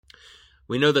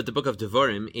We know that the book of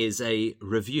Devarim is a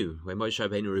review, where Moshe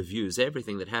Rabbeinu reviews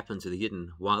everything that happened to the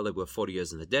Yidden while they were 40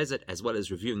 years in the desert, as well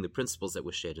as reviewing the principles that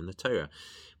were shared in the Torah.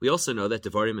 We also know that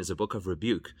Devarim is a book of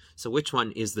rebuke. So which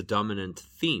one is the dominant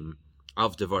theme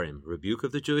of Devarim? Rebuke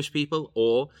of the Jewish people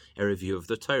or a review of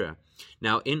the Torah?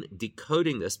 Now, in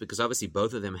decoding this, because obviously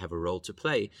both of them have a role to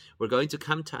play, we're going to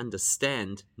come to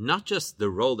understand not just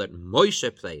the role that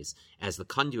Moshe plays as the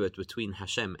conduit between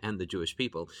Hashem and the Jewish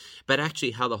people, but actually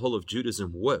how the whole of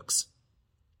Judaism works.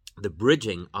 The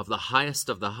bridging of the highest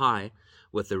of the high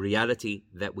with the reality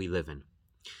that we live in.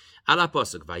 Commenting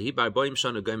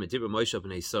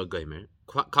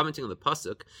on the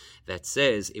pasuk that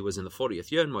says it was in the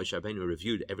 40th year and Moshe Rabbeinu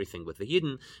reviewed everything with the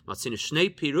Yidden.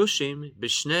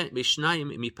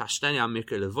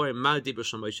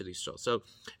 So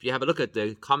if you have a look at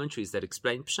the commentaries that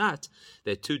explain Pshat,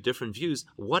 there are two different views.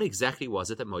 What exactly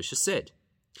was it that Moshe said?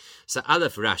 So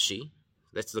Aleph Rashi,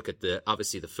 let's look at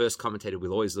obviously the first commentator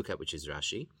we'll always look at, which is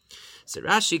Rashi. So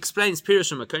Rashi explains,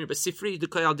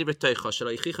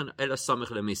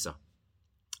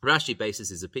 Rashi bases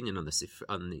his opinion on the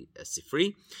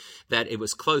Sifri, that it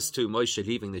was close to Moshe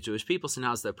leaving the Jewish people, so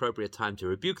now's the appropriate time to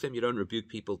rebuke them. You don't rebuke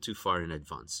people too far in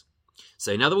advance.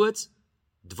 So in other words,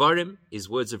 Dvarim is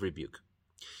words of rebuke.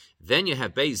 Then you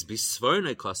have Beis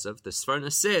Bisvarna Kosav. The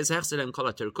Svarna says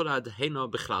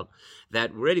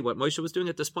that really what Moshe was doing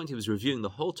at this point, he was reviewing the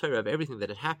whole Torah of everything that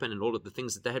had happened and all of the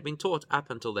things that they had been taught up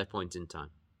until that point in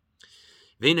time.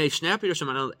 Nobody's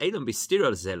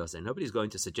going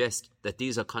to suggest that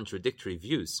these are contradictory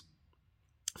views.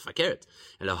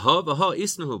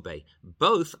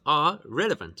 Both are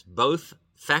relevant. Both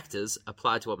factors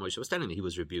apply to what Moshe was telling me. He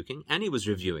was rebuking and he was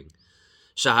reviewing.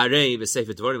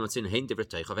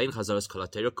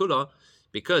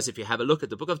 Because if you have a look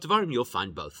at the book of Devarim, you'll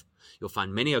find both. You'll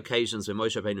find many occasions where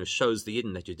Moshe Rabbeinu shows the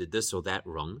Yidden that you did this or that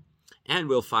wrong, and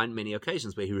we'll find many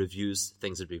occasions where he reviews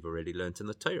things that we've already learned in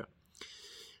the Torah.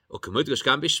 In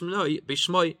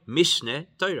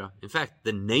fact,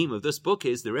 the name of this book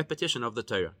is the repetition of the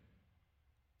Torah.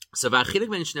 So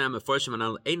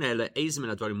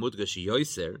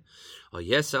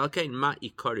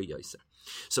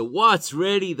what's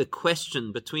really the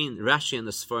question between Rashi and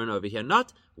the Sforno over here?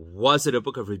 Not, was it a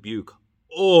book of rebuke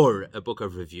or a book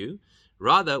of review?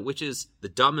 Rather, which is the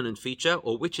dominant feature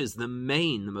or which is the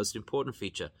most important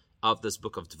feature of this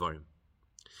book of Devarim?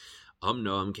 But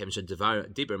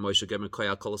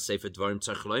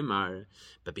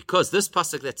because this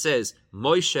pasuk that says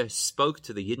Moshe spoke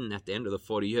to the Yidden at the end of the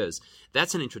 40 years,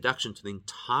 that's an introduction to the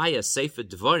entire Sefer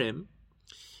Devarim.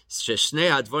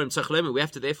 We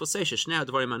have to therefore say Sheshnei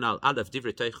Advarim Anal Aleph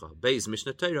Divrei Teicha Beis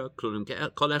Mishnah Torah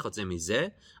Klulim Kol Echad Ze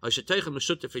Mizeh Or Sheteicha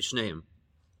Meshutef Shneim.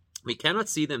 We cannot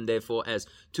see them therefore as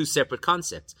two separate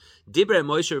concepts. Divrei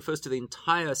Moshe refers to the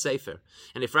entire Sefer,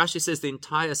 and if Rashi says the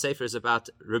entire Sefer is about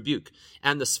rebuke,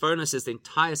 and the Sforno says the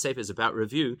entire Sefer is about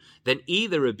review, then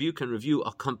either rebuke and review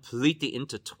are completely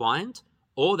intertwined,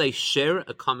 or they share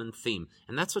a common theme.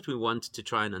 And that's what we want to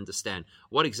try and understand.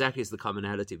 What exactly is the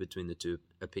commonality between the two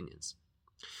opinions?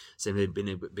 So the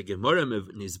Gemara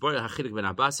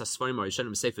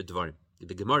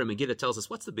Megillah tells us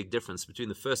what's the big difference between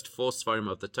the first 4 Sfarim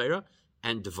of the Torah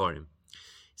and Devarim.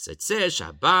 So it says,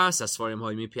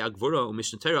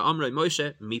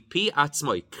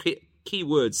 key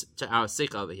words to our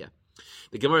sikh over here.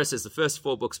 The Gemara says the first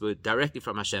 4 books were directly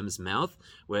from Hashem's mouth,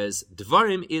 whereas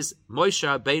Devarim is Moshe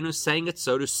Rabbeinu saying it,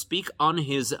 so to speak, on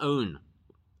his own.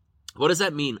 What does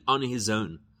that mean, on his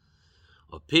own?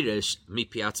 Obviously,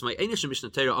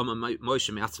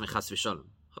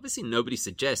 nobody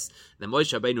suggests that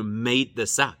Moshe Rabbeinu made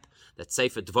this up, that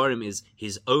Sefer Devarim is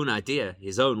his own idea,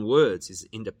 his own words, his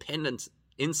independent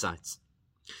insights.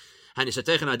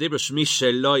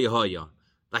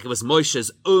 Like it was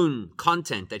Moshe's own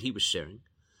content that he was sharing.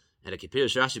 And but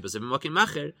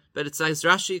it's as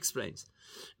Rashi explains.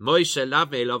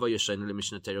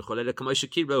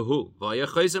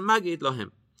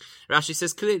 Rashi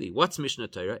says clearly, what's Mishnah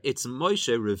Torah? It's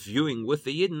Moshe reviewing with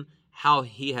the Yidden how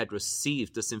he had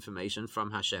received this information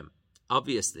from Hashem.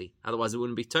 Obviously, otherwise it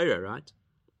wouldn't be Torah, right?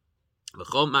 For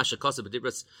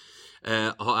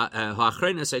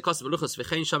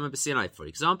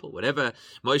example, whatever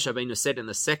Moshe Rabbeinu said in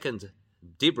the second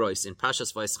Dibros in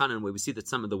Parshas Vayischanan, where we see that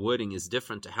some of the wording is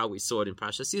different to how we saw it in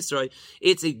Parshas Yisro,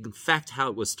 it's in fact how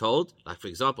it was told. Like, for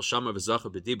example, Shama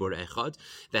v'Zacha b'Dibur Echad,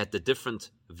 that the different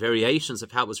variations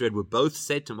of how it was read were both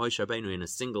said to Moshe Rabbeinu in a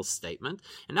single statement,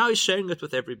 and now he's sharing it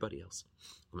with everybody else.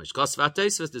 To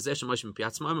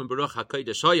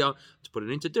put it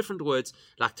into different words,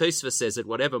 like Tosfos says that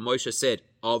whatever Moshe said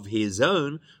of his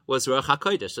own was Ruach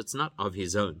HaKodesh. It's not of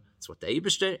his own. It's what the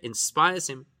Eibishter inspires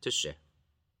him to share.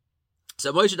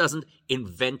 So Moshe doesn't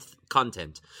invent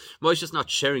content. Moshe is not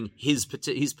sharing his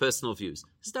personal views.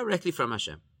 It's directly from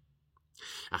Hashem.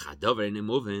 Another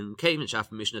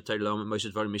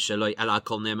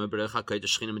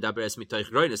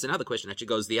question actually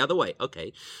goes the other way.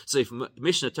 Okay, so if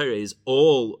Mishnah Torah is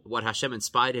all what Hashem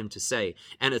inspired him to say,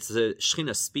 and it's the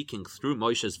Shechina speaking through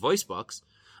Moshe's voice box,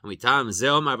 and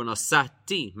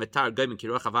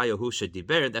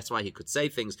that's why he could say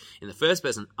things in the first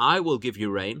person, I will give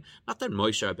you rain. Not that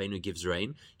Moshe Rabbeinu gives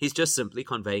rain. He's just simply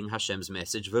conveying Hashem's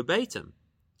message verbatim.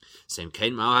 Another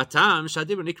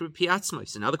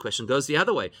question goes the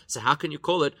other way. So how can you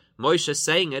call it Moshe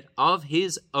saying it of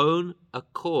his own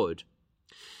accord?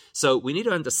 So we need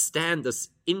to understand this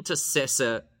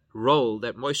intercessor role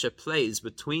that Moshe plays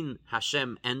between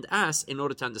Hashem and us in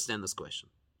order to understand this question.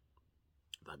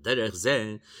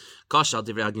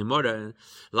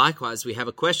 Likewise, we have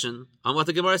a question on what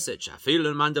the Gemara said. The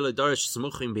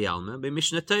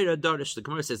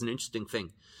Gemara says an interesting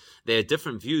thing. There are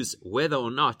different views whether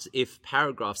or not if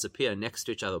paragraphs appear next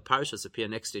to each other, parashas appear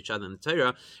next to each other in the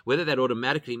Torah, whether that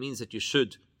automatically means that you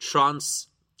should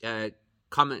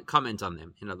comment on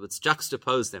them. In other words,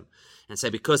 juxtapose them and say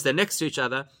because they're next to each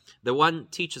other, the one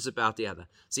teaches about the other.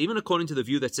 So even according to the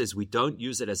view that says we don't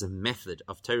use it as a method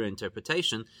of Torah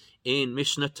interpretation, in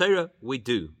Mishnah Torah we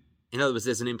do. In other words,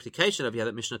 there's an implication of here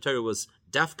that Mishnah Torah was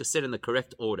dafka said in the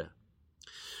correct order.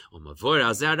 And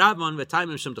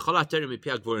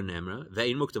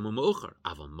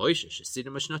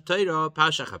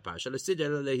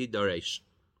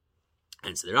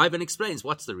so the Raivan explains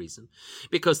what's the reason.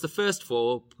 Because the first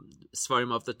four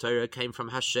Svarim of the Torah came from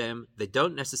Hashem. They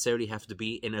don't necessarily have to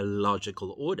be in a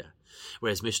logical order.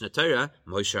 Whereas Mishnah Torah,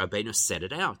 Moshe Rabbeinu set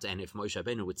it out. And if Moshe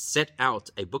Rabbeinu would set out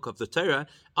a book of the Torah,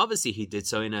 obviously he did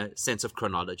so in a sense of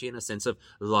chronology, in a sense of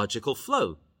logical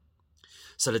flow.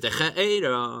 So now going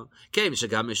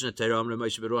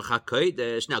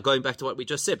back to what we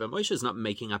just said, but Moshe is not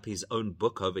making up his own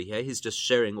book over here. He's just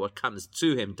sharing what comes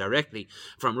to him directly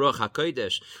from Ruach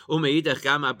HaKodesh.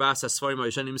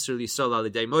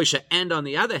 And on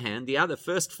the other hand, the other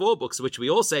first four books, which we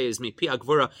all say is Mipi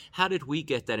Agvura, how did we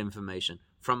get that information?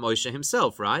 From Moshe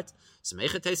himself, right?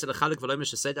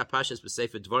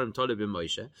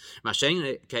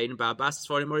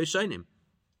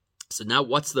 So now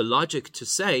what's the logic to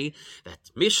say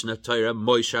that Mishnah Torah,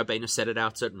 Moshe Rabbeinu set it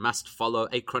out so it must follow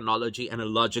a chronology and a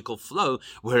logical flow,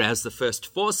 whereas the first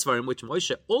four Svarim, which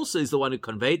Moshe also is the one who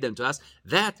conveyed them to us,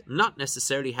 that not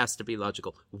necessarily has to be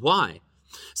logical. Why?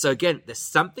 So again, there's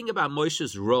something about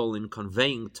Moshe's role in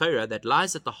conveying Torah that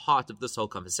lies at the heart of this whole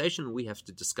conversation, and we have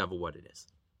to discover what it is.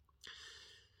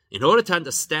 In order to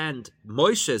understand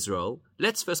Moshe's role,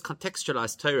 let's first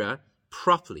contextualize Torah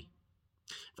properly.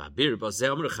 Every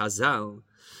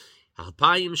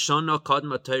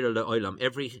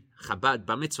Chabad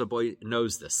Bar Mitzvah boy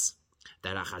knows this,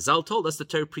 that Chazal told us the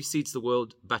Torah precedes the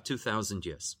world by 2,000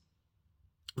 years.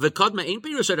 When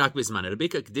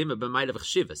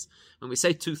we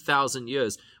say 2,000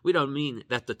 years, we don't mean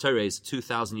that the Torah is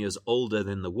 2,000 years older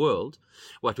than the world.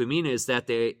 What we mean is that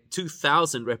the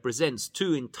 2,000 represents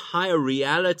two entire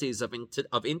realities of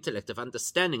intellect, of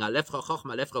understanding,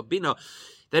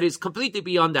 that is completely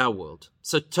beyond our world.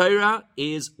 So Torah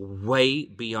is way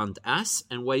beyond us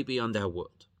and way beyond our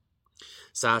world.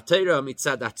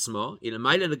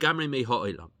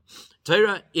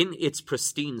 Torah in its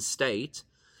pristine state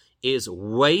is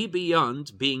way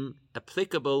beyond being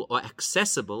applicable or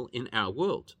accessible in our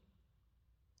world.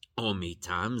 So the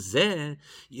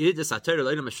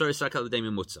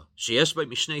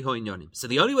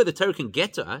only way the Torah can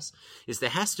get to us is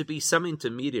there has to be some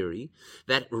intermediary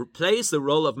that plays the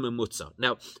role of memutza.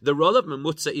 Now, the role of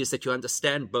memutza is that you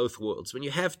understand both worlds. When you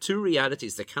have two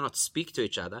realities that cannot speak to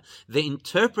each other, the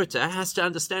interpreter has to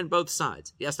understand both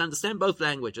sides. He has to understand both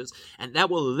languages, and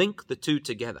that will link the two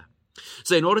together.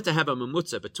 So in order to have a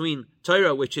memutza between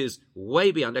Torah, which is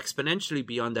way beyond, exponentially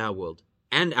beyond our world,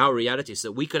 and our reality,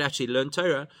 so we could actually learn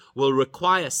Torah, will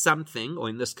require something, or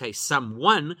in this case,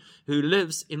 someone who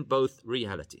lives in both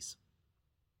realities.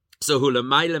 So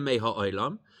Hulamaila Me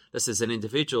Ha'olam, this is an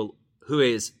individual who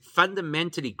is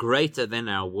fundamentally greater than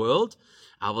our world,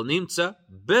 Aval Nimtza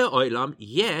Be'olam,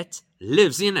 yet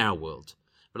lives in our world,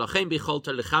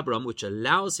 which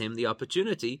allows him the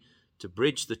opportunity to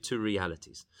bridge the two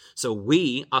realities. So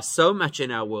we are so much in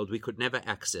our world, we could never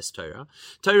access Torah.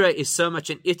 Torah is so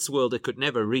much in its world, it could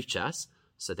never reach us.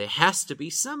 So there has to be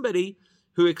somebody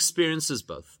who experiences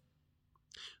both.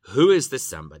 Who is this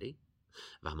somebody?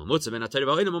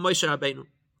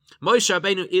 Moshe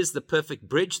Rabbeinu is the perfect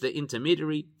bridge, the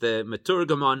intermediary, the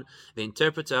Meturgamon, the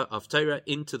interpreter of Torah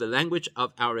into the language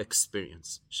of our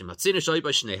experience. Because you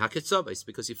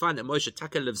find that Moshe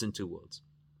Taka lives in two worlds.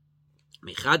 On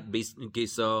one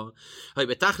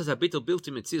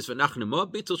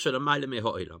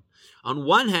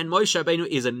hand, Moshe Rabbeinu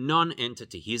is a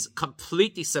non-entity. He's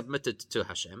completely submitted to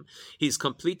Hashem. He's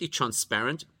completely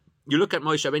transparent. You look at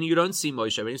Moshe Rabbeinu, you don't see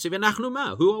Moshe Rabbeinu. You say,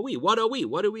 who are we? What are we?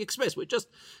 What do we express? We're just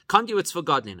conduits for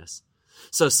godliness.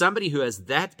 So somebody who has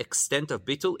that extent of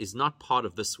bittul is not part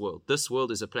of this world. This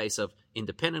world is a place of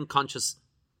independent, conscious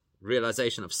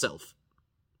realization of self.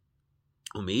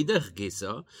 And yet,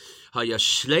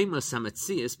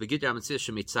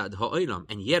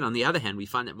 on the other hand, we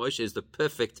find that Moshe is the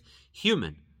perfect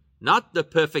human. Not the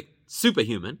perfect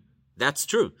superhuman. That's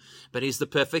true. But he's the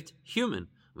perfect human.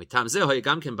 That's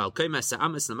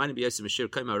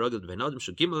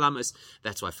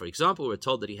why, for example, we're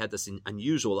told that he had this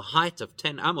unusual height of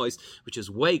 10 amos, which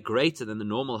is way greater than the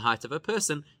normal height of a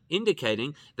person,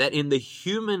 indicating that in the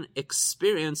human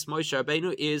experience, Moshe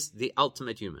Rabbeinu is the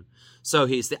ultimate human. So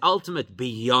he's the ultimate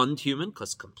beyond human,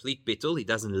 because complete bittul, he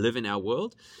doesn't live in our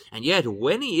world. And yet,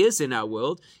 when he is in our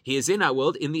world, he is in our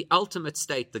world in the ultimate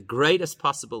state, the greatest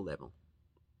possible level.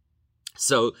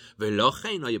 So therefore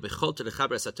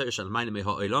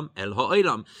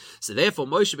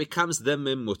Moshe becomes the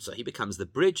memutza. He becomes the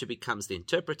bridge, he becomes the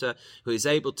interpreter who is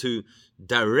able to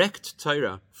direct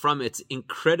Torah from its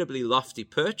incredibly lofty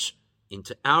perch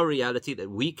into our reality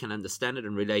that we can understand it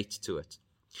and relate to it.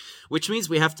 Which means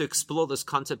we have to explore this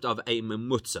concept of a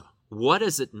memutza. What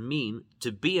does it mean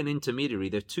to be an intermediary?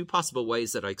 There are two possible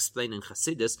ways that I explain in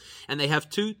Chassidus, and they have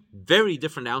two very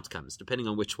different outcomes depending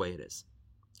on which way it is.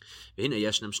 How a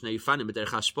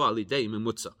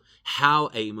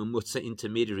memutza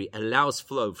intermediary allows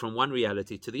flow from one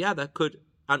reality to the other could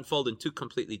unfold in two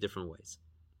completely different ways.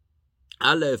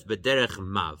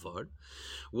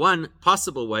 One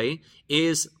possible way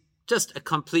is just a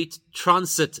complete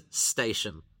transit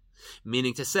station.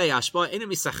 Meaning to say, so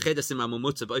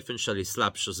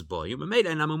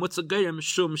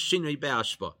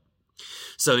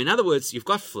in other words, you've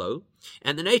got flow,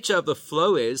 and the nature of the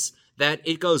flow is that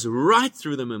it goes right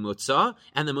through the memutza,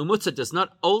 and the memutza does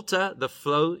not alter the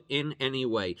flow in any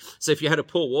way. So if you had to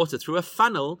pour water through a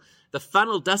funnel, the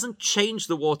funnel doesn't change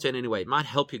the water in any way. It might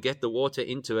help you get the water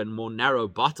into a more narrow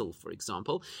bottle, for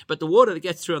example, but the water that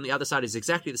gets through on the other side is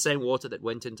exactly the same water that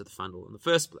went into the funnel in the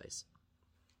first place.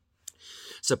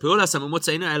 So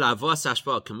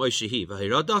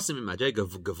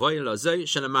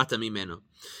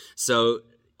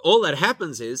all that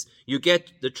happens is you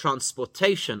get the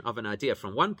transportation of an idea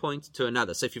from one point to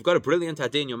another. So if you've got a brilliant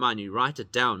idea in your mind, you write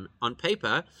it down on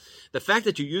paper, the fact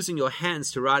that you're using your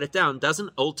hands to write it down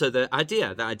doesn't alter the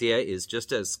idea. The idea is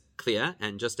just as clear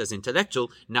and just as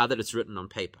intellectual now that it's written on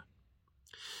paper.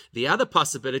 The other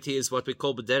possibility is what we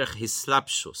call b'derech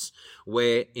hislapshus,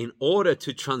 where in order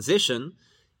to transition,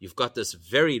 you've got this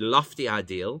very lofty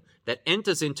ideal that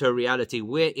enters into a reality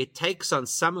where it takes on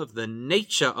some of the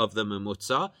nature of the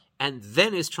memutza and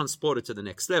then is transported to the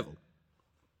next level.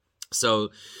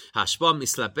 So, hashpa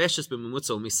mislabeshes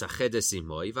b'memutza u'misachedes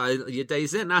imoy v'yedei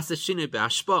zeh nasa shinui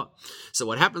b'hashpa. So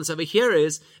what happens over here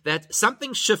is that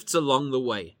something shifts along the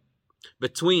way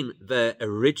between the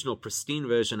original pristine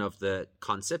version of the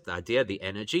concept, the idea, the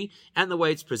energy, and the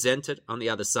way it's presented on the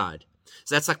other side.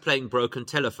 So that's like playing broken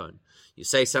telephone. You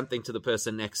say something to the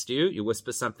person next to you, you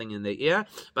whisper something in their ear.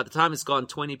 By the time it's gone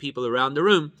 20 people around the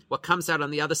room, what comes out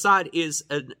on the other side is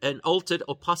an altered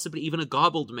or possibly even a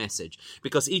garbled message,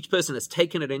 because each person has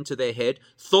taken it into their head,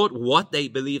 thought what they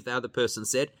believe the other person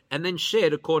said, and then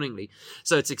shared accordingly.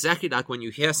 So it's exactly like when you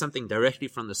hear something directly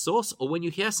from the source, or when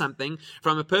you hear something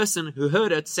from a person who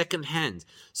heard it secondhand.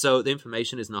 So the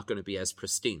information is not going to be as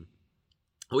pristine.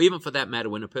 Or even for that matter,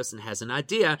 when a person has an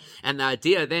idea, and the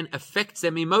idea then affects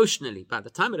them emotionally. By the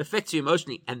time it affects you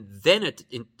emotionally, and then it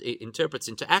interprets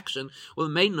into action, well, it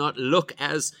may not look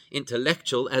as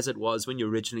intellectual as it was when you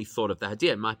originally thought of the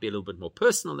idea. It might be a little bit more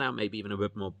personal now, maybe even a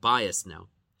bit more biased now.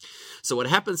 So what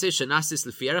happens is, once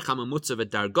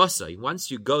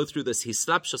you go through this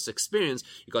hislapshus experience,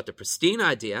 you got the pristine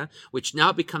idea, which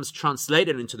now becomes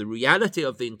translated into the reality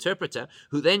of the interpreter,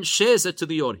 who then shares it to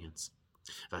the audience.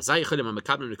 The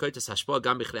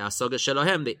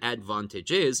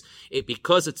advantage is,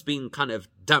 because it's been kind of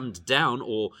dumbed down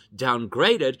or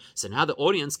downgraded, so now the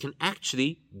audience can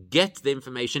actually get the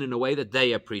information in a way that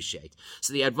they appreciate.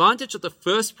 So the advantage of the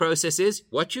first process is,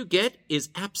 what you get is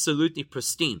absolutely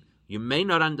pristine. You may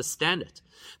not understand it.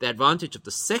 The advantage of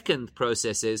the second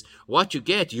process is, what you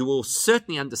get, you will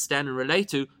certainly understand and relate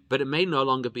to, but it may no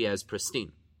longer be as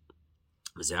pristine.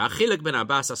 This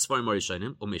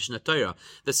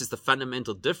is the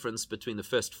fundamental difference between the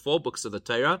first 4 books of the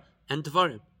Torah and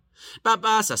Devarim. For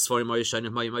the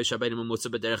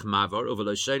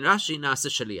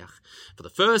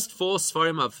first 4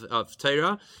 Sfarim of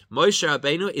Torah, Moshe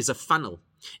Rabbeinu is a funnel,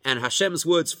 and Hashem's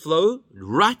words flow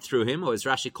right through him, or as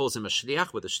Rashi calls him a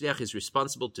shliach, where the shliach is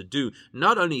responsible to do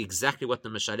not only exactly what the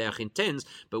Meshaleach intends,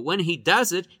 but when he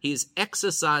does it, he is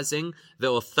exercising the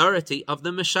authority of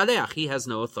the Meshaleach. He has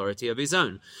no authority of his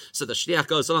own. So the shliach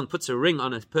goes along, puts a ring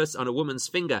on a woman's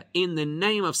finger in the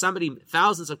name of somebody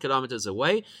thousands of kilometers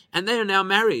away, and they are now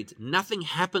married. Nothing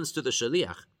happens to the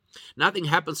shliach. Nothing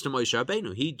happens to Moshe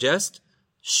Rabbeinu. He just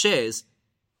shares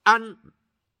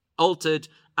unaltered,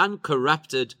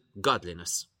 uncorrupted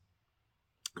godliness.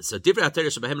 So divrei HaTorah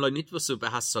shebehem lo nitvasu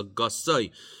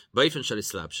b'hasagosoi b'ofen shel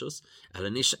islabshus ela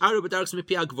nisharu b'darkos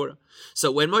mipi hagvura. So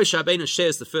when Moshe Rabbeinu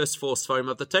shares the first 4 Sfarim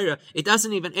of the Torah, it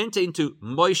doesn't even enter into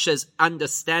Moshe's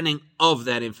understanding of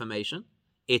that information.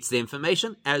 It's the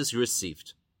information as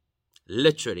received.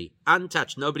 Literally,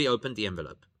 untouched. Nobody opened the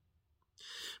envelope.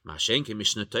 Mashenki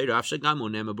Mishnah Torah afshagam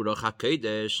unema buroch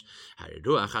hakodesh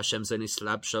haruach Hashem ze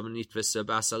nislab shav nitvesa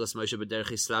ba'asalas Moshe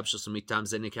b'derech islabshus umitam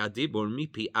ze nikadibur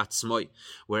mipi atzmoi.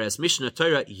 Whereas Mishnah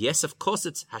Torah, yes, of course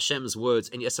it's Hashem's words,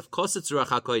 and yes, of course it's Ruach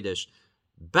HaKodesh,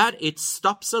 but it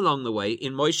stops along the way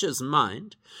in Moshe's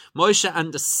mind. Moshe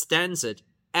understands it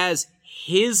as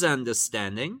his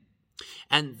understanding,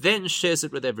 and then shares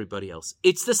it with everybody else.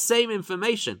 It's the same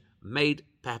information, made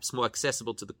perhaps more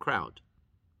accessible to the crowd.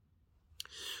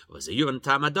 Which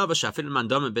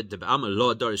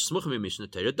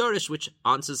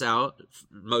answers our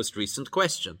most recent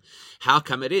question. How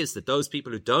come it is that those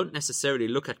people who don't necessarily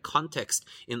look at context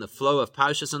in the flow of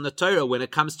Parashas and the Torah, when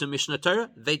it comes to Mishnah Torah,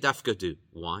 they dafka do?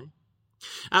 Why?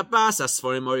 Because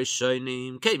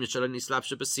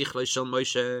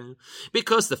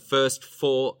the first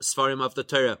 4 Sfarim of the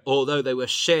Torah, although they were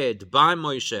shared by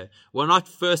Moshe, were not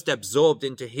first absorbed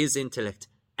into his intellect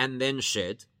and then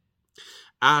shared.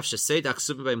 So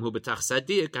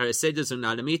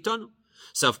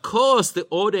of course the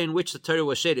order in which the Torah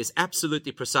was shared is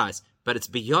absolutely precise, but it's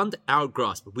beyond our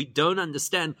grasp. We don't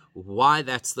understand why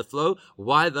that's the flow,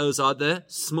 why those are the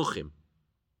smuchim.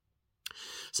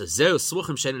 So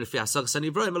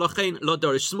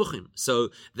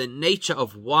the nature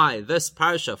of why this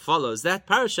parasha follows that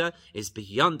parasha is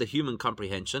beyond the human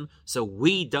comprehension, so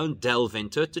we don't delve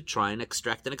into it to try and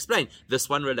extract and explain. This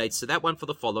one relates to that one for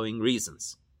the following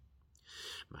reasons.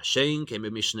 But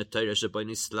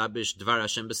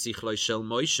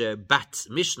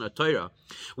Mishnah Torah,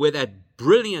 where that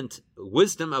brilliant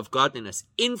wisdom of godliness,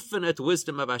 infinite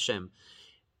wisdom of Hashem,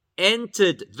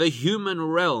 entered the human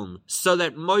realm so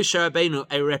that Moshe Rabbeinu,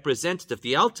 a representative,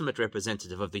 the ultimate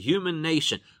representative of the human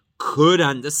nation, could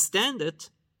understand it.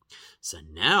 So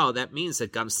now that means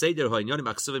that Gam Seder Ho'inyonim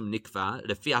Aksuvim Nikva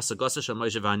Lefi Hasagosa Shel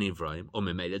Moshe V'Hanivraim or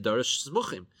Memele Dorish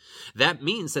Smuchim. That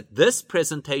means that this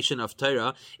presentation of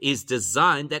Torah is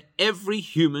designed that every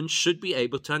human should be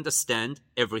able to understand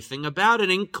everything about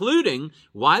it, including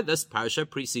why this parasha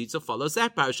precedes or follows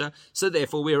that parasha. So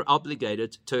therefore we are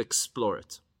obligated to explore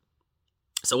it.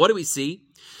 So what do we see?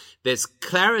 There's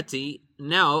clarity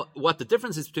now what the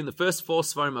difference is between the first 4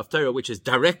 Sfarim of Torah, which is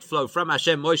direct flow from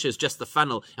Hashem. Moshe is just the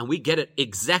funnel, and we get it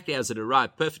exactly as it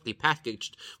arrived, perfectly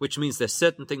packaged, which means there's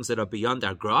certain things that are beyond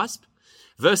our grasp,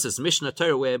 versus Mishnah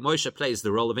Torah, where Moshe plays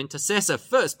the role of intercessor,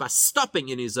 first by stopping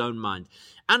in his own mind,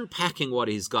 unpacking what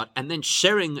he's got, and then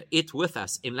sharing it with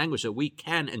us in language that we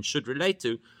can and should relate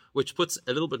to, which puts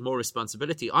a little bit more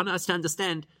responsibility on us to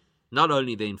understand not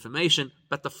only the information,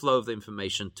 but the flow of the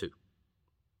information too.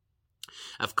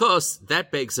 Of course,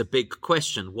 that begs a big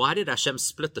question. Why did Hashem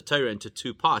split the Torah into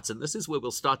 2 parts? And this is where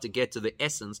we'll start to get to the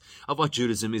essence of what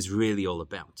Judaism is really all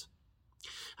about.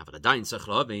 But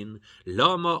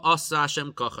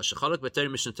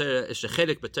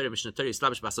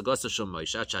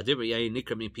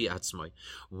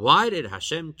why did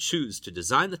Hashem choose to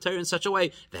design the Torah in such a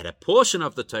way that a portion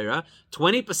of the Torah,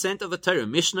 20% of the Torah,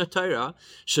 Mishnah Torah,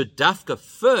 should dafka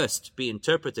first be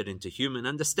interpreted into human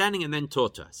understanding and then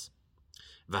taught to us?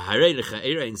 Surely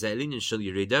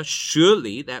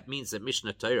that means that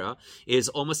Mishnah Torah is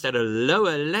almost at a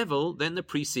lower level than the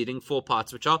preceding 4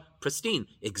 parts, which are pristine,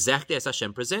 exactly as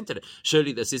Hashem presented it.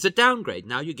 Surely this is a downgrade.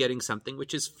 Now you're getting something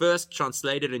which is first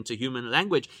translated into human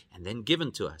language and then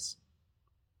given to us.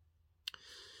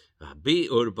 So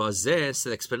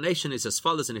the explanation is as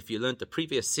follows, and if you learned the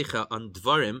previous Sikha on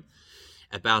Dvarim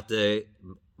about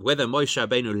whether Moshe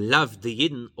Rabbeinu loved the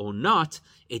Yidden or not,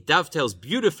 it dovetails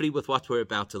beautifully with what we're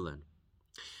about to learn.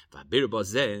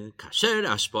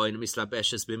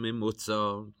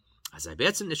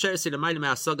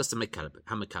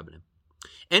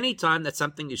 Anytime that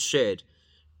something is shared,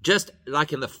 just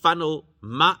like in the funnel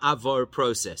ma'avor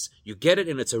process, you get it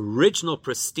in its original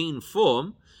pristine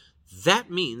form,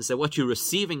 that means that what you're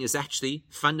receiving is actually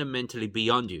fundamentally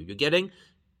beyond you. You're getting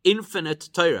infinite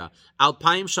Torah.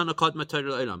 Alpayim shana kodma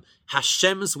Torah l'olam.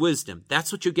 Hashem's wisdom.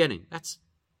 That's what you're getting. That's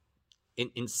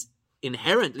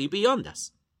inherently beyond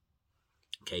us.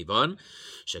 For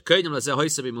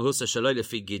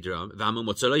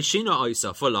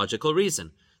logical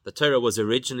reason. The Torah was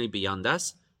originally beyond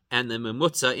us, and the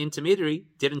memutza intermediary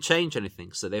didn't change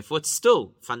anything, so therefore it's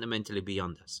still fundamentally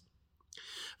beyond us.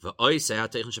 So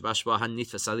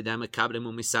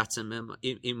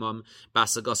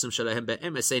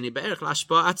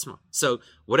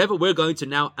whatever we're going to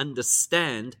now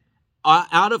understand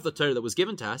out of the Torah that was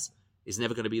given to us is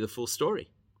never going to be the full story.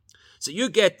 So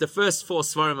you get the first 4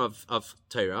 svarim of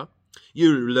Torah,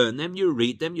 you learn them, you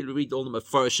read all the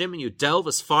Mefarshim, and you delve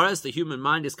as far as the human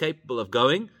mind is capable of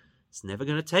going. It's never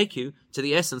going to take you to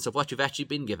the essence of what you've actually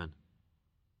been given.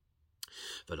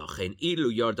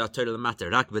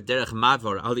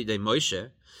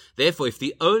 Therefore, if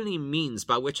the only means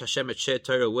by which Hashem had shared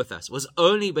Torah with us was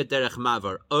only b'derech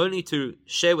mavar, only to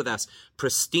share with us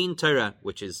pristine Torah,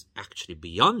 which is actually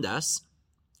beyond us,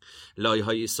 then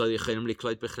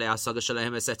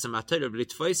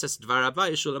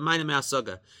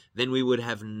we would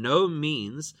have no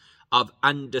means of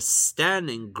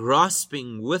understanding,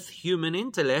 grasping with human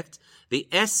intellect the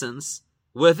essence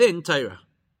within Torah.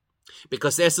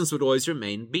 Because the essence would always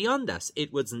remain beyond us.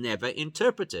 It was never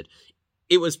interpreted.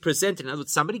 It was presented. In other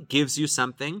words, somebody gives you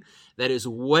something that is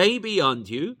way beyond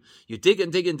you. You dig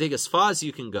and dig and dig as far as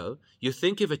you can go. You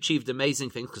think you've achieved amazing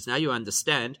things because now you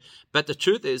understand. But the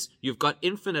truth is, you've got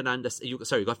you've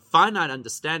got finite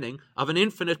understanding of an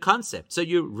infinite concept. So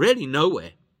you're really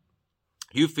nowhere.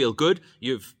 You feel good.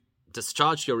 You've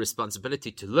discharged your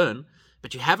responsibility to learn,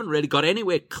 but you haven't really got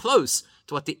anywhere close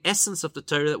to what the essence of the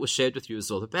Torah that was shared with you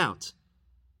is all about.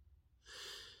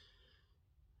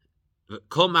 So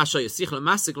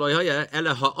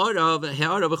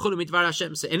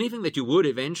anything that you would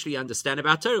eventually understand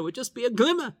about Torah would just be a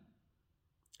glimmer.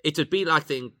 It would be like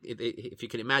if you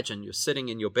can imagine, you're sitting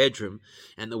in your bedroom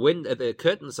and the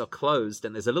curtains are closed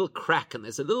and there's a little crack and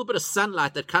there's a little bit of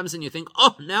sunlight that comes and you think,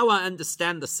 oh, now I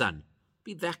understand the sun.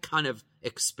 Be that kind of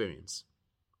experience.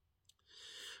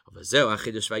 That's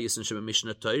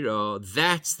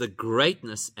the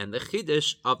greatness and the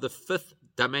chiddush of the 5th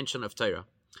dimension of Torah,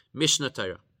 Mishnah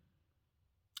Torah.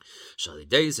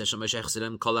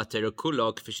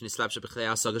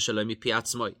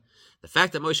 The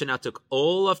fact that Moshe now took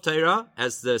all of Torah,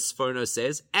 as the Sforno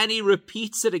says, and he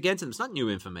repeats it again to them. It's not new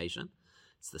information.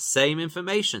 It's the same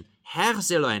information.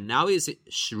 Now he's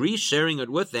re-sharing it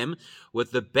with them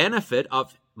with the benefit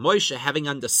of Moshe having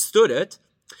understood it.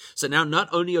 So now not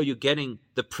only are you getting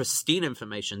the pristine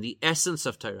information, the essence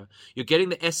of Torah, you're getting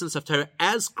the essence of Torah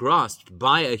as grasped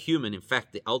by a human, in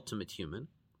fact, the ultimate human.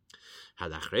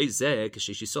 Now,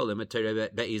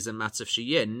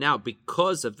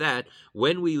 because of that,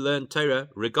 when we learn Torah,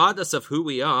 regardless of who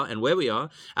we are and where we are,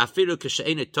 even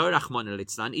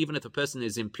if a person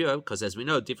is impure, because as we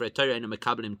know,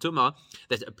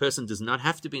 that a person does not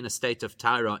have to be in a state of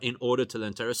Torah in order to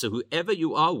learn Torah. So whoever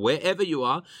you are, wherever you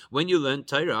are, when you learn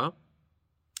Torah,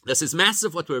 this is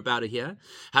massive what we're about here.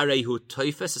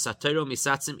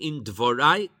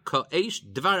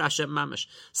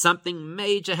 Something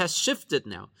major has shifted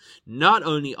now. Not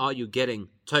only are you getting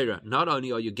Torah, not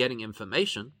only are you getting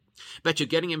information, but you're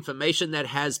getting information that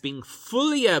has been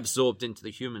fully absorbed into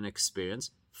the human experience,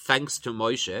 thanks to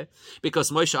Moshe, because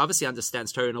Moshe obviously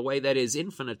understands Torah in a way that is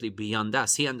infinitely beyond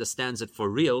us. He understands it for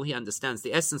real. He understands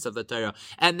the essence of the Torah.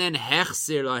 And then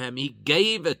Hechzir Lahem, he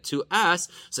gave it to us.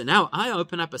 So now I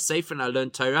open up a sefer and I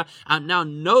learn Torah. I'm now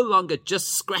no longer just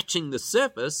scratching the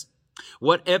surface.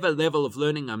 Whatever level of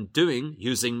learning I'm doing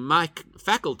using my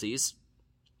faculties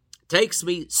takes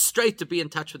me straight to be in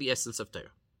touch with the essence of Torah.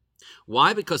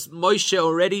 Why? Because Moshe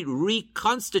already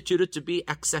reconstituted to be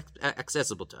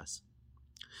accessible to us.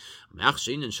 And because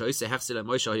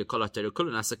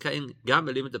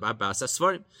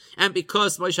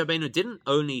Moshe Rabbeinu didn't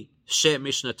only share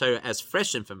Mishnah Torah as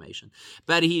fresh information,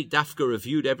 but he dafka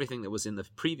reviewed everything that was in the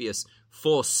previous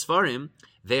 4 Sfarim,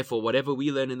 therefore whatever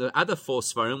we learn in the other 4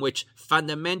 Sfarim, which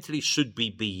fundamentally should be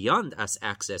beyond us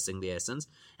accessing the essence,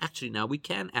 actually now we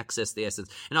can access the essence.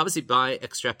 And obviously by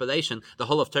extrapolation, the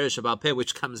whole of Torah Shebaal Peh,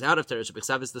 which comes out of Torah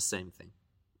Shebichsav, is the same thing.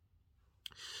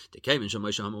 Because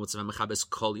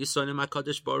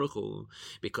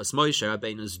Moshe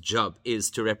Rabbeinu's job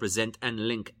is to represent and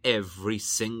link every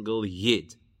single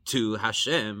Yid to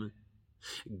Hashem.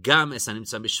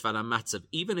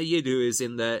 Even a Yid who is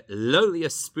in the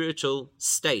lowliest spiritual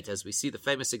state, as we see the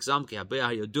famous example, that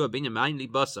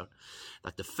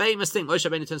the famous thing, Moshe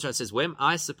Rabbeinu turns around and says, where am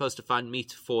I supposed to find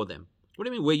meat for them? What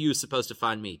do you mean, where are you supposed to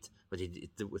find meat? But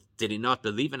did he not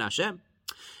believe in Hashem?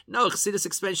 No, Chassidus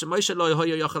expansion, Moshe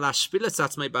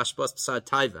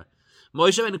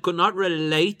Rabbeinu could not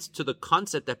relate to the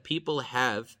concept that people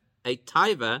have a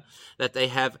taiva, that they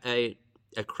have a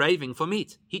craving for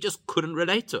meat. He just couldn't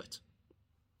relate to it.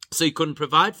 So he couldn't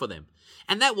provide for them.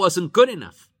 And that wasn't good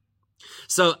enough.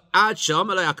 So ad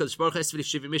shamalay HaKadosh Baruch Hu esvili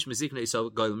shivi mish meziknei so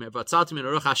goymer v'atzalti min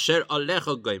aruch asher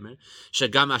alecha goymer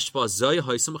shegam ashpa zoy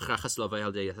hoysum chrachas lovay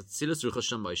al dei tzilus ruchos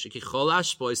shel Moshe ki chol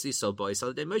ashpa is so boys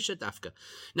al dei Moshe dafka.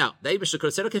 Now the Eibush could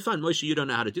have said, okay, fine, Moshe, you don't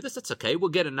know how to do this. That's okay. We'll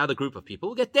get another group of people.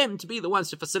 We'll get them to be the ones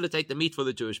to facilitate the meat for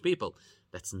the Jewish people.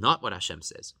 That's not what Hashem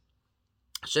says.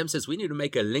 Hashem says we need to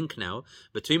make a link now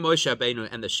between Moshe Rabbeinu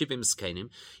and the Shivim Zkenim.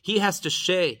 He has to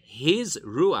share his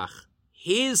ruach,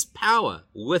 his power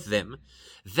with them.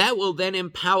 That will then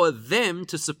empower them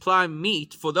to supply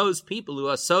meat for those people who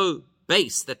are so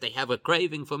base that they have a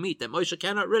craving for meat that Moshe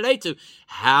cannot relate to.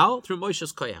 How? Through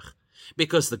Moshe's koyach.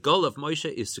 Because the goal of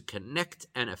Moshe is to connect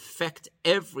and affect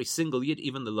every single yid,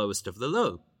 even the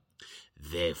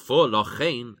therefore,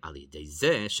 lochein al yidei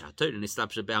zeh she'atorah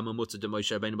nislabsha be'ama mutza de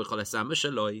Moshe Rabbeinu b'chol ha'sama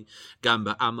shaloi gam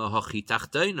ba'ama hachi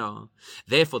tachtono.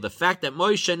 Therefore, the fact that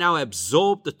Moshe now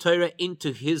absorbed the Torah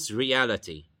into his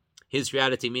reality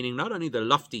meaning not only the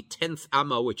lofty 10th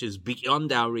amma, which is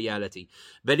beyond our reality,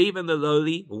 but even the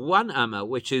lowly 1 amma,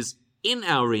 which is in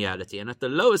our reality and at the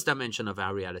lowest dimension of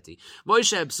our reality.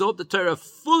 Moshe absorbed the Torah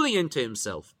fully into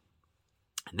himself,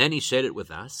 and then he shared it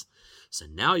with us. So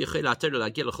now now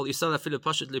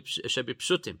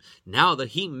that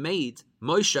he made,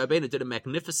 Moshe Rabbeinu did a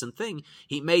magnificent thing.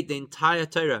 He made the entire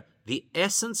Torah, the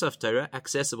essence of Torah,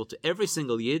 accessible to every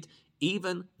single yid,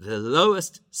 even the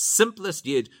lowest, simplest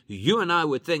yid, who you and I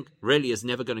would think really is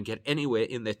never going to get anywhere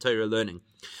in their Torah learning.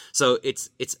 So it's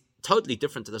totally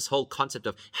different to this whole concept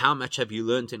of how much have you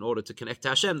learned in order to connect to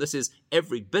Hashem. This is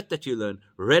every bit that you learn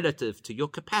relative to your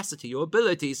capacity, your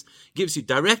abilities, gives you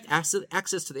direct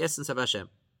access to the essence of Hashem.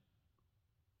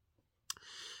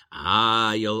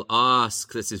 You'll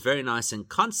ask, this is very nice in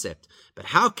concept, but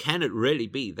how can it really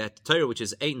be that Torah, which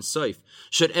is Ein Sof,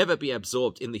 should ever be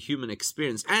absorbed in the human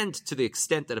experience, and to the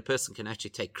extent that a person can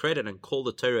actually take credit and call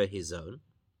the Torah his own?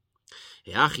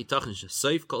 How can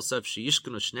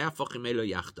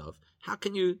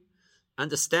you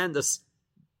understand this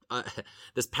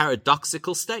this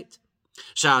paradoxical state?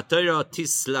 How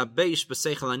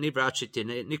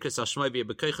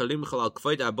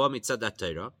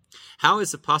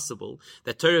is it possible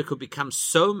that Torah could become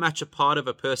so much a part of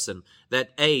a person that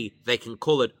A, they can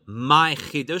call it my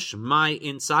chidush, my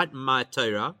insight, my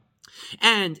Torah,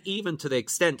 and even to the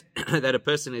extent that a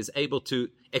person is able to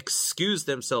excuse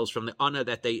themselves from the honor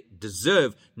that they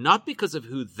deserve, not because of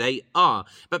who they are,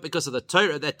 but because of the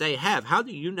Torah that they have? How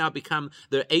do you now become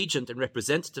the agent and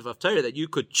representative of Torah that you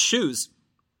could choose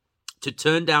to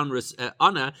turn down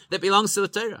honor that belongs to the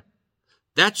Torah?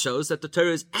 That shows that the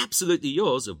Torah is absolutely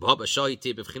yours, and at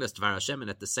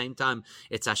the same time,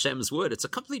 it's Hashem's word. It's a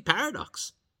complete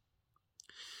paradox.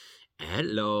 The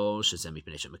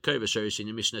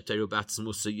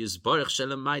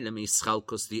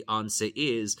answer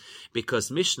is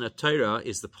because Mishnah Torah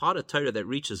is the part of Torah that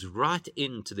reaches right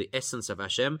into the essence of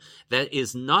Hashem, that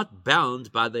is not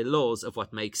bound by the laws of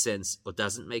what makes sense or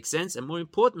doesn't make sense, and more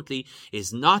importantly,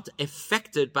 is not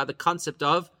affected by the concept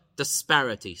of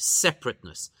disparity,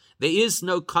 separateness. There is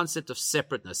no concept of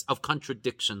separateness, of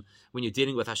contradiction, when you're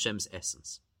dealing with Hashem's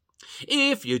essence.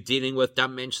 If you're dealing with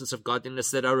dimensions of godliness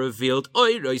that are revealed,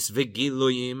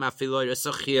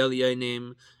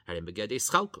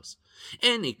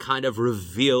 any kind of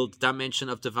revealed dimension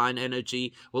of divine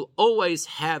energy will always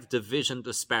have division,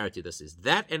 disparity. This is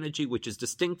that energy which is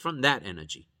distinct from that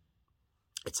energy.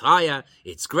 It's higher,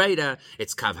 it's greater,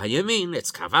 it's kav hayamin,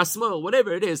 it's kav hasmol,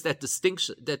 whatever it is that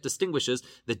distinguishes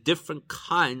the different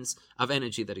kinds of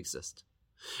energy that exist.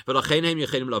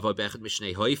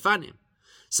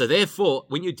 So therefore,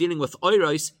 when you're dealing with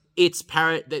oiros,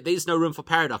 there's no room for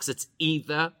paradox. It's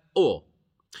either or.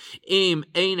 If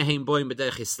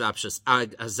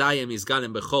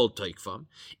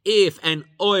an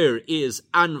oir is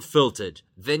unfiltered,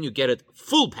 then you get it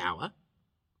full power.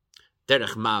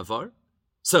 Derech mavar.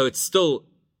 So it's still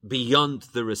beyond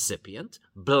the recipient,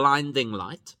 blinding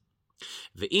light.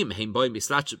 Yet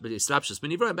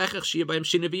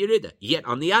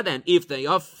on the other hand, if they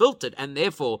are filtered and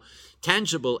therefore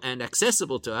tangible and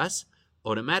accessible to us,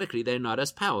 automatically they're not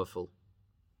as powerful.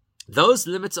 Those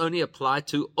limits only apply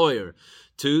to oir,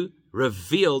 to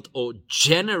revealed or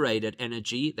generated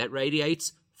energy that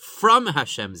radiates from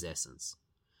Hashem's essence.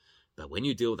 But when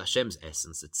you deal with Hashem's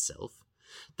essence itself,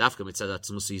 but when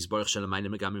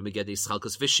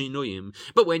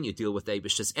you deal with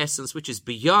Eibish's essence, which is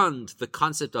beyond the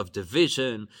concept of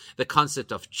division, the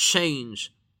concept of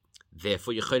change,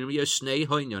 therefore you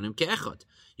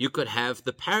could have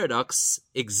the paradox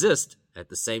exist at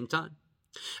the same time.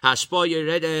 You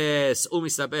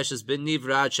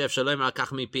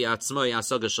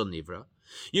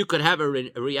could have a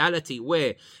reality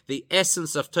where the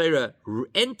essence of Torah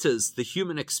enters the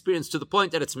human experience to the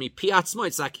point that it's mipi atzmo.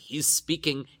 It's like he's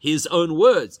speaking his own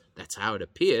words. That's how it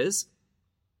appears.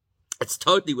 It's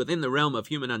totally within the realm of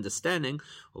human understanding.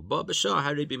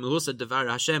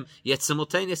 Yet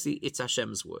simultaneously, it's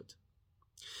Hashem's word.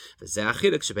 That's the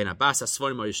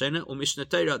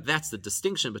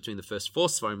distinction between the first 4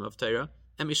 Sfarim of Torah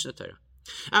and Mishnah Torah.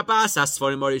 The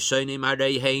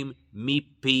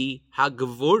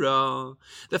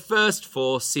first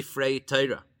 4 Sifrei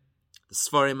Torah, the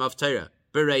Sfarim of Torah,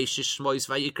 Bereishis, Shmois,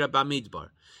 Vayikra,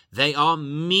 Bamidbar, they are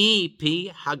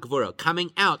mipi hagvura,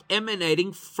 coming out,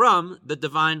 emanating from the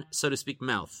divine, so to speak,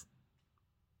 mouth.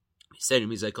 So it's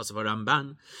interesting,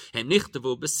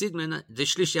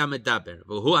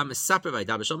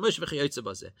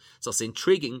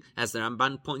 as the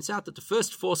Ramban points out, that the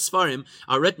first 4 Sfarim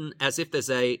are written as if there's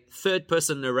a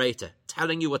third-person narrator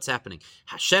telling you what's happening.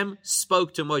 Hashem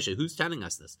spoke to Moshe. Who's telling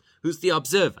us this? Who's the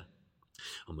observer?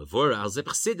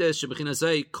 Chassidus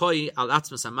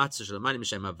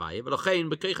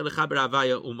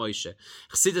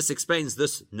explains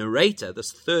this narrator,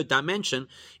 this third dimension,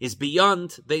 is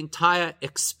beyond the entire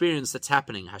experience that's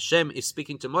happening. Hashem is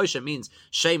speaking to Moshe means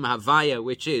Shem Havaya,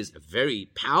 which is a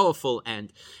very powerful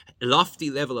and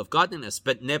lofty level of godliness,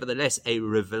 but nevertheless a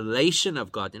revelation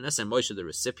of godliness, and Moshe the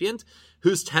recipient,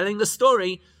 who's telling the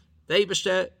story, they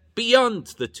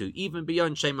beyond the two, even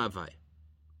beyond Shem Havaya.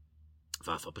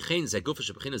 And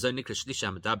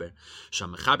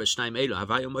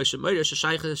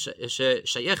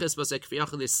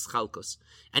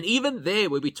even there,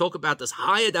 where we talk about this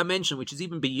higher dimension, which is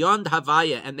even beyond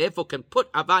Havaya, and therefore can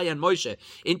put Havaya and Moshe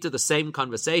into the same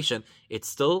conversation, it's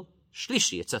still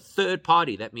shlishi. It's a third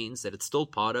party. That means that it's still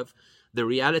part of the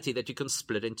reality that you can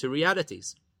split into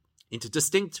realities, into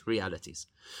distinct realities.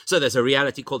 So there's a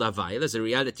reality called Havaya, there's a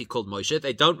reality called Moshe.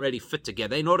 They don't really fit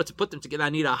together. In order to put them together, I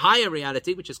need a higher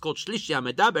reality, which is called Shlishi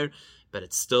HaMedaber, but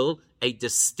it's still a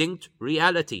distinct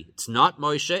reality. It's not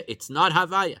Moshe, it's not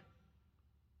Havaya.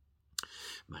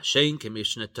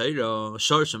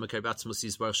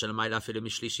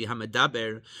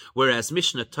 Whereas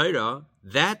Mishnah Torah,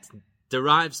 that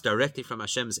derives directly from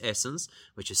Hashem's essence,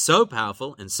 which is so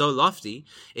powerful and so lofty,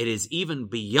 it is even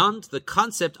beyond the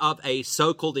concept of a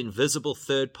so-called invisible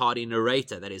third-party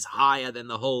narrator that is higher than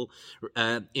the whole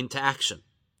interaction.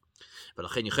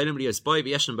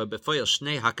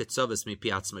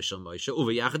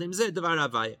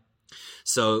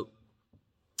 So,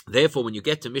 therefore, when you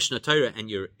get to Mishnah Torah and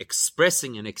you're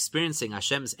expressing and experiencing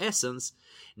Hashem's essence,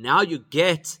 now you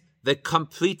get the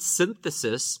complete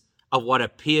synthesis of what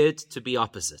appeared to be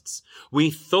opposites.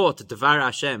 We thought Devar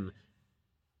Hashem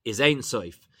is Ein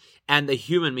Soif, and the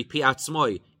human Mipi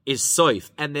Atzmoi is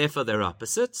Soif, and therefore they're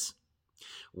opposites.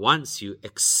 Once you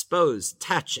expose,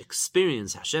 touch,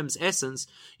 experience Hashem's essence,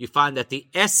 you find that the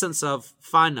essence of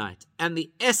finite and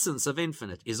the essence of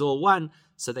infinite is all one,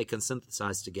 so they can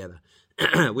synthesize together.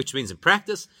 Which means in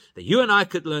practice that you and I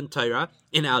could learn Torah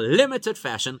in our limited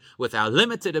fashion, with our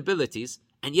limited abilities,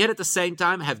 and yet at the same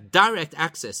time have direct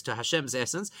access to Hashem's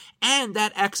essence, and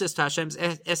that access to Hashem's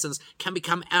essence can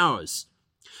become ours.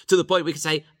 To the point we can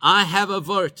say, I have a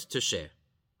word to share.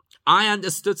 I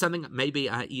understood something, maybe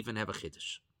I even have a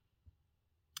chiddush.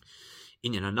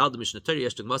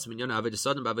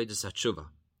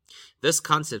 This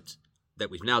concept that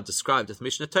we've now described with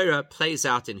Mishnah Torah plays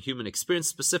out in human experience,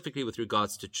 specifically with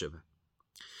regards to tshuva.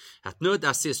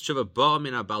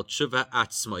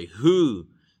 Who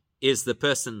is the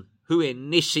person who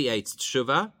initiates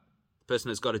tshuva? The person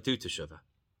who's got to do tshuva.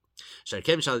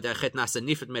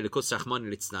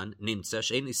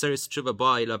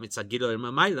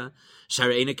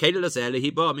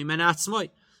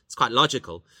 It's quite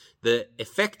logical. The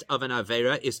effect of an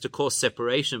Avera is to cause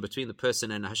separation between the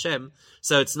person and Hashem,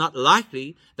 so it's not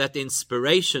likely that the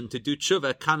inspiration to do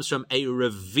tshuva comes from a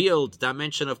revealed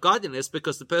dimension of godliness,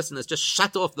 because the person has just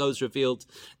shut off those revealed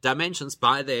dimensions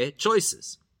by their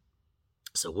choices.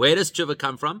 So where does tshuva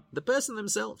come from? The person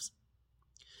themselves.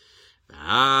 We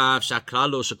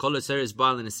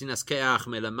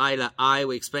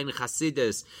explain in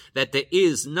Chassidus that there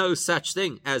is no such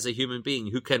thing as a human being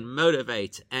who can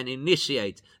motivate and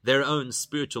initiate their own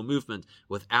spiritual movement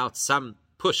without some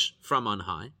push from on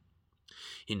high.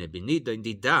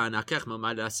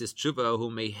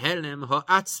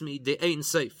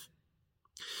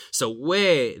 So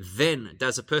where then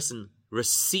does a person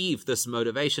receive this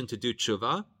motivation to do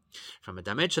tshuva? From a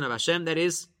dimension of Hashem that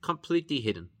is completely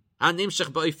hidden.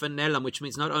 Which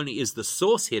means not only is the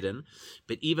source hidden,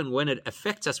 but even when it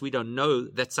affects us, we don't know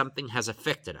that something has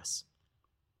affected us.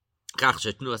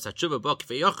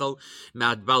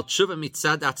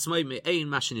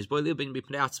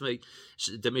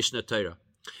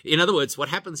 In other words, what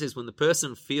happens is when the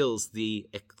person feels the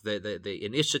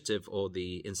initiative or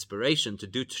the inspiration to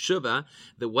do teshuva,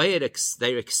 the way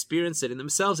they experience it in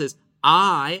themselves is,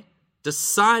 I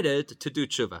decided to do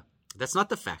teshuva. That's not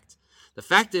the fact. The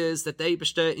fact is that the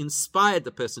Eibishter inspired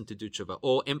the person to do tshuva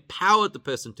or empowered the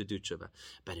person to do tshuva.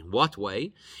 But in what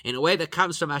way? In a way that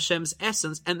comes from Hashem's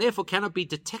essence and therefore cannot be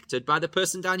detected by the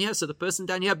person down here. So the person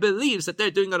down here believes that they're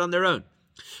doing it on their own.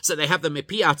 So they have the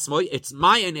mepi atzmoi, it's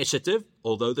my initiative,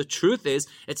 although the truth is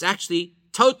it's actually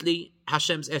totally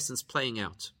Hashem's essence playing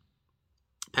out.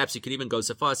 Perhaps you could even go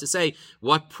so far as to say,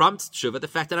 what prompts tshuva? The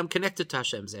fact that I'm connected to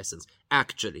Hashem's essence,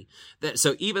 actually.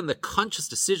 So even the conscious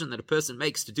decision that a person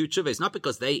makes to do tshuva is not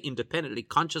because they independently,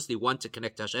 consciously want to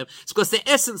connect to Hashem, it's because their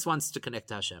essence wants to connect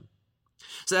to Hashem.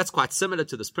 So that's quite similar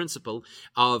to this principle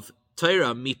of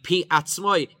Torah, mipi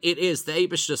atzmoi. It is the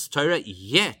Eibishter's Torah,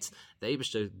 yet the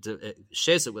Eibishter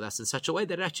shares it with us in such a way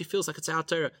that it actually feels like it's our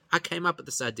Torah. I came up with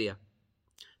this idea.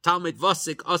 Talmud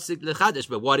vosik osik lechadesh,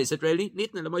 but what is it really?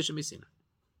 Nitna l'Moshe Misina.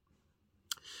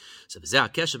 So with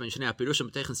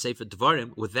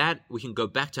that, we can go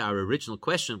back to our original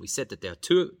question. We said that there are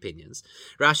two opinions.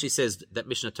 Rashi says that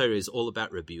Mishnah Torah is all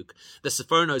about rebuke. The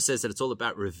Sephorno says that it's all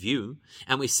about review.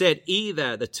 And we said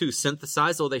either the two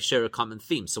synthesize or they share a common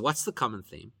theme. So what's the common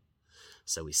theme?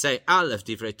 So we say, Aleph,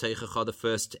 Divrei Teichecha, the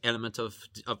first element of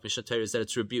Mishnah Torah is that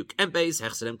it's rebuke. And Beis,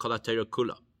 Hechselem Kol HaTorah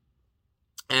Kula.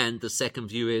 And the second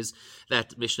view is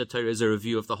that Mishnah Torah is a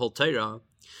review of the whole Torah.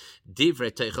 Divrei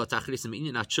Teicha Tachlis im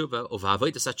Inyan HaTshuva, of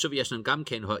Ha'avodas HaTshuva Yeshnan Gam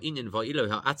Ken Ha'inyan Va'ilo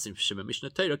Ha'atzim Shema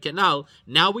Mishnah Torah Kenal.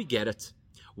 Now we get it.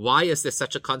 Why is there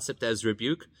such a concept as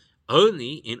rebuke?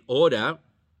 Only in order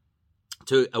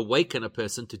to awaken a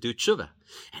person to do tshuva.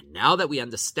 And now that we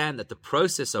understand that the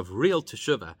process of real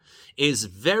teshuva is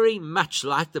very much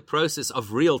like the process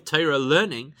of real Torah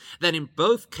learning, that in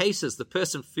both cases the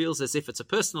person feels as if it's a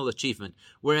personal achievement,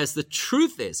 whereas the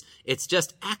truth is it's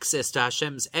just access to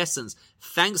Hashem's essence,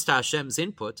 thanks to Hashem's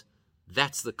input.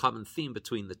 That's the common theme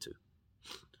between the two.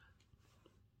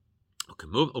 Okay,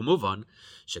 move on.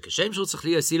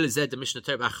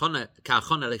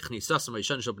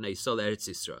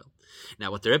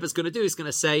 Now, what the Rebbe is going to do is going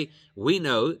to say, we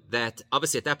know that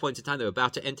obviously at that point in time they were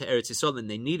about to enter Eretz Yisrael and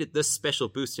they needed this special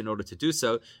boost in order to do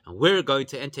so, and we're going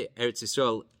to enter Eretz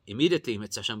Yisrael immediately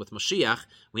with Mashiach.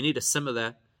 We need a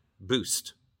similar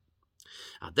boost.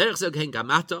 Just as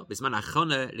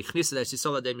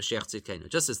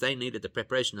they needed the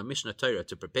preparation of Mishnah Torah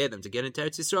to prepare them to get into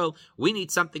Eretz Yisrael, we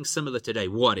need something similar today.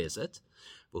 What is it?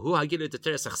 For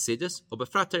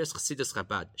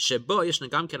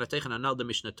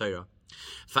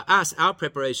us, our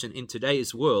preparation in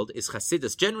today's world is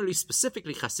Chassidus, generally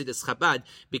specifically Chassidus Chabad,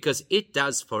 because it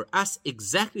does for us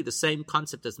exactly the same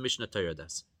concept as Mishnah Torah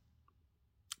does.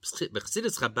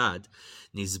 בחסידות חב"ד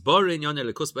נסבור עניין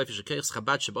הליכוס באופן שכיח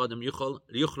חב"ד שבו אדם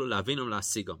יוכלו להבין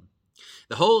ולהשיגם.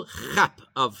 The whole chap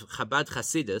of Chabad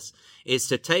Chassidus is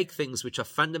to take things which are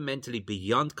fundamentally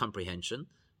beyond comprehension,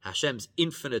 Hashem's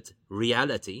infinite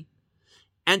reality,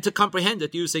 and to comprehend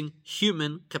it using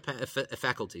human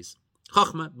faculties.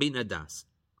 Chochma bina das.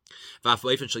 Until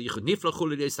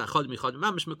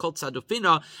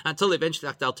eventually,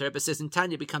 like the Alter Rebbe says in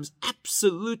Tanya, becomes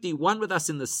absolutely one with us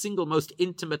in the single most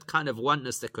intimate kind of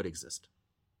oneness that could exist.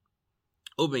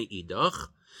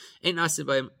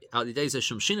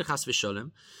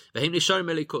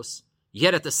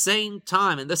 Yet at the same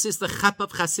time, and this is the chap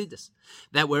of Chassidus,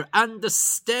 that we're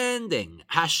understanding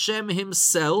Hashem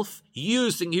himself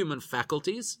using human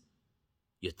faculties.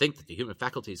 You'd think that the human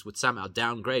faculties would somehow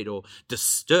downgrade or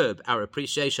disturb our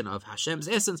appreciation of Hashem's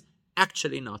essence.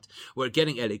 Actually not. We're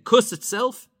getting Elikus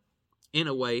itself in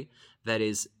a way that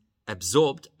is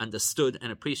absorbed, understood,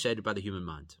 and appreciated by the human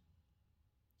mind.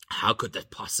 How could that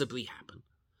possibly happen?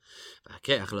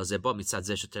 Because,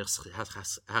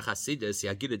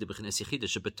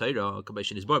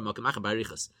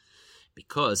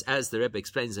 as the Rebbe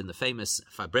explains in the famous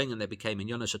Farbrengen that became in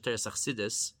Yonah Shater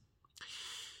Chassidus,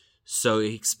 So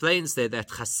he explains there that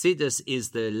Chassidus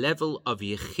is the level of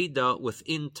Yechida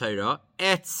within Torah,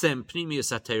 etzem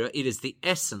pnimius HaTorah. It is the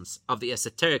essence of the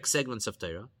esoteric segments of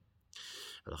Torah.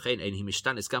 And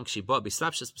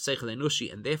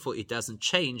therefore it doesn't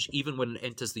change even when it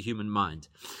enters the human mind.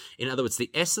 In other words, the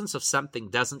essence of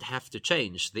something doesn't have to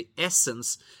change. The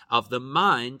essence of the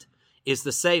mind is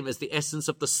the same as the essence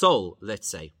of the soul, let's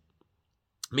say.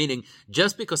 Meaning,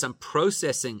 just because I'm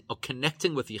processing or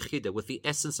connecting with Yechida, with the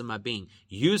essence of my being,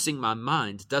 using my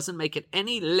mind, doesn't make it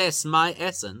any less my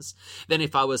essence than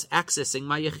if I was accessing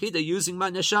my Yechida using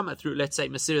my neshama through, let's say,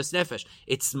 Mesiras Nefesh.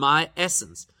 It's my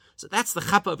essence. So that's the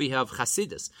chapa we have of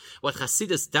Chassidus. What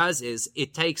Chassidus does is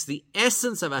it takes the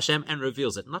essence of Hashem and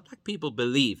reveals it. Not like people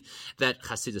believe that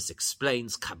Chassidus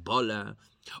explains Kabbalah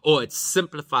or it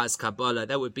simplifies Kabbalah.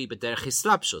 That would be b'derech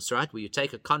hislapshus, right? Where you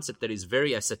take a concept that is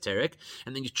very esoteric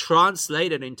and then you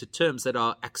translate it into terms that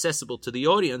are accessible to the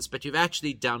audience, but you've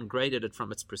actually downgraded it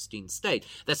from its pristine state.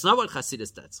 That's not what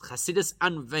Chassidus does. Chassidus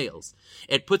unveils.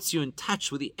 It puts you in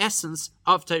touch with the essence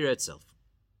of Torah itself.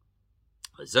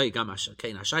 That's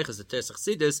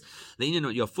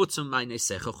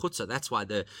why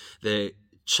the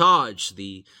charge,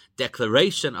 the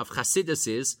declaration of Chassidus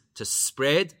is to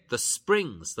spread the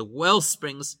springs, the well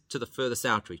springs, to the furthest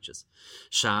outreaches.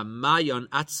 Not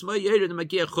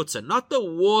the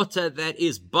water that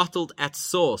is bottled at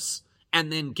source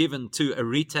and then given to a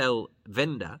retail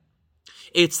vendor.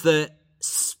 It's the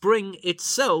spring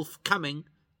itself coming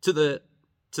to the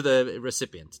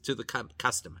recipient, to the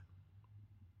customer.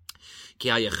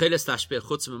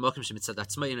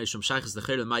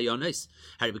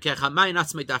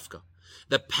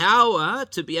 The power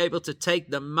to be able to take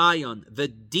the mayon, the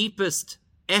deepest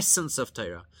essence of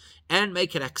Torah, and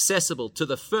make it accessible to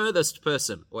the furthest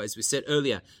person, or as we said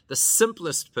earlier, the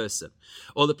simplest person,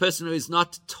 or the person who is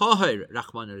not toher,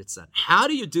 Rachmana litzlan. How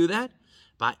do you do that?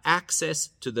 By access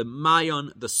to the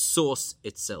mayon, the source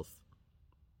itself.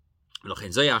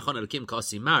 That's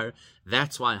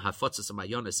why Hafotzas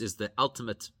Mayonis is the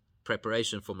ultimate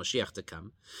preparation for Mashiach to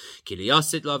come.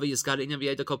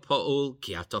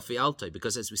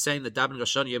 Because as we say in the Daven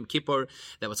Rosh Yom Kippur,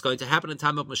 that what's going to happen in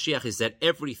time of Mashiach is that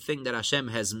everything that Hashem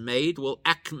has made will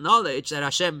acknowledge that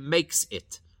Hashem makes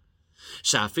it.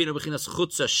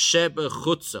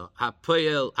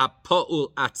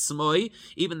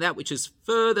 Even that which is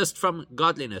furthest from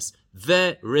godliness,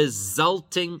 the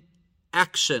resulting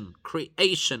action,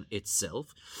 creation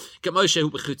itself, as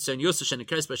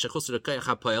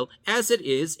it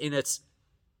is in its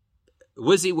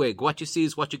WYSIWYG, what you see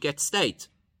is what you get state.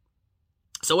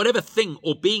 So whatever thing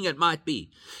or being it might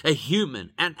be, a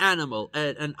human, an animal,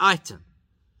 an item,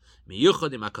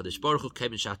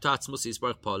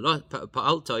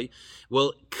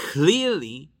 will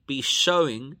clearly be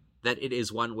showing that it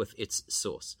is one with its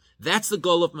source. That's the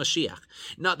goal of Mashiach.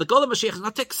 Now, the goal of Mashiach is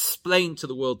not to explain to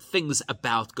the world things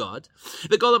about God.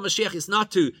 The goal of Mashiach is not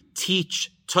to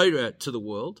teach Torah to the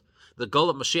world. The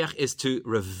goal of Mashiach is to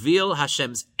reveal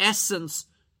Hashem's essence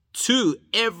to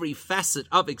every facet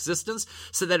of existence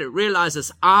so that it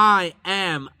realizes, I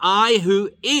who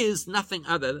is nothing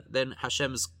other than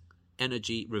Hashem's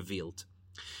energy revealed.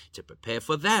 To prepare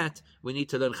for that, we need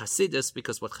to learn Chassidus,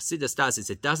 because what Chassidus does is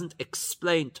it doesn't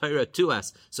explain Torah to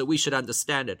us so we should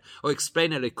understand it, or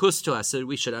explain Elikus to us so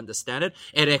we should understand it.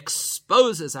 It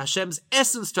exposes Hashem's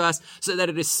essence to us so that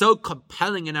it is so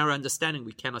compelling in our understanding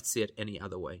we cannot see it any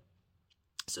other way.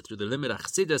 So through the limit of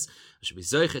Chassidus, we should be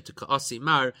zoichet to ka'asi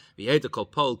mar, v'yeda kol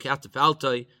pol, ki'atef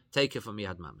altoi, take it from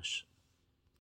Yad Mamash.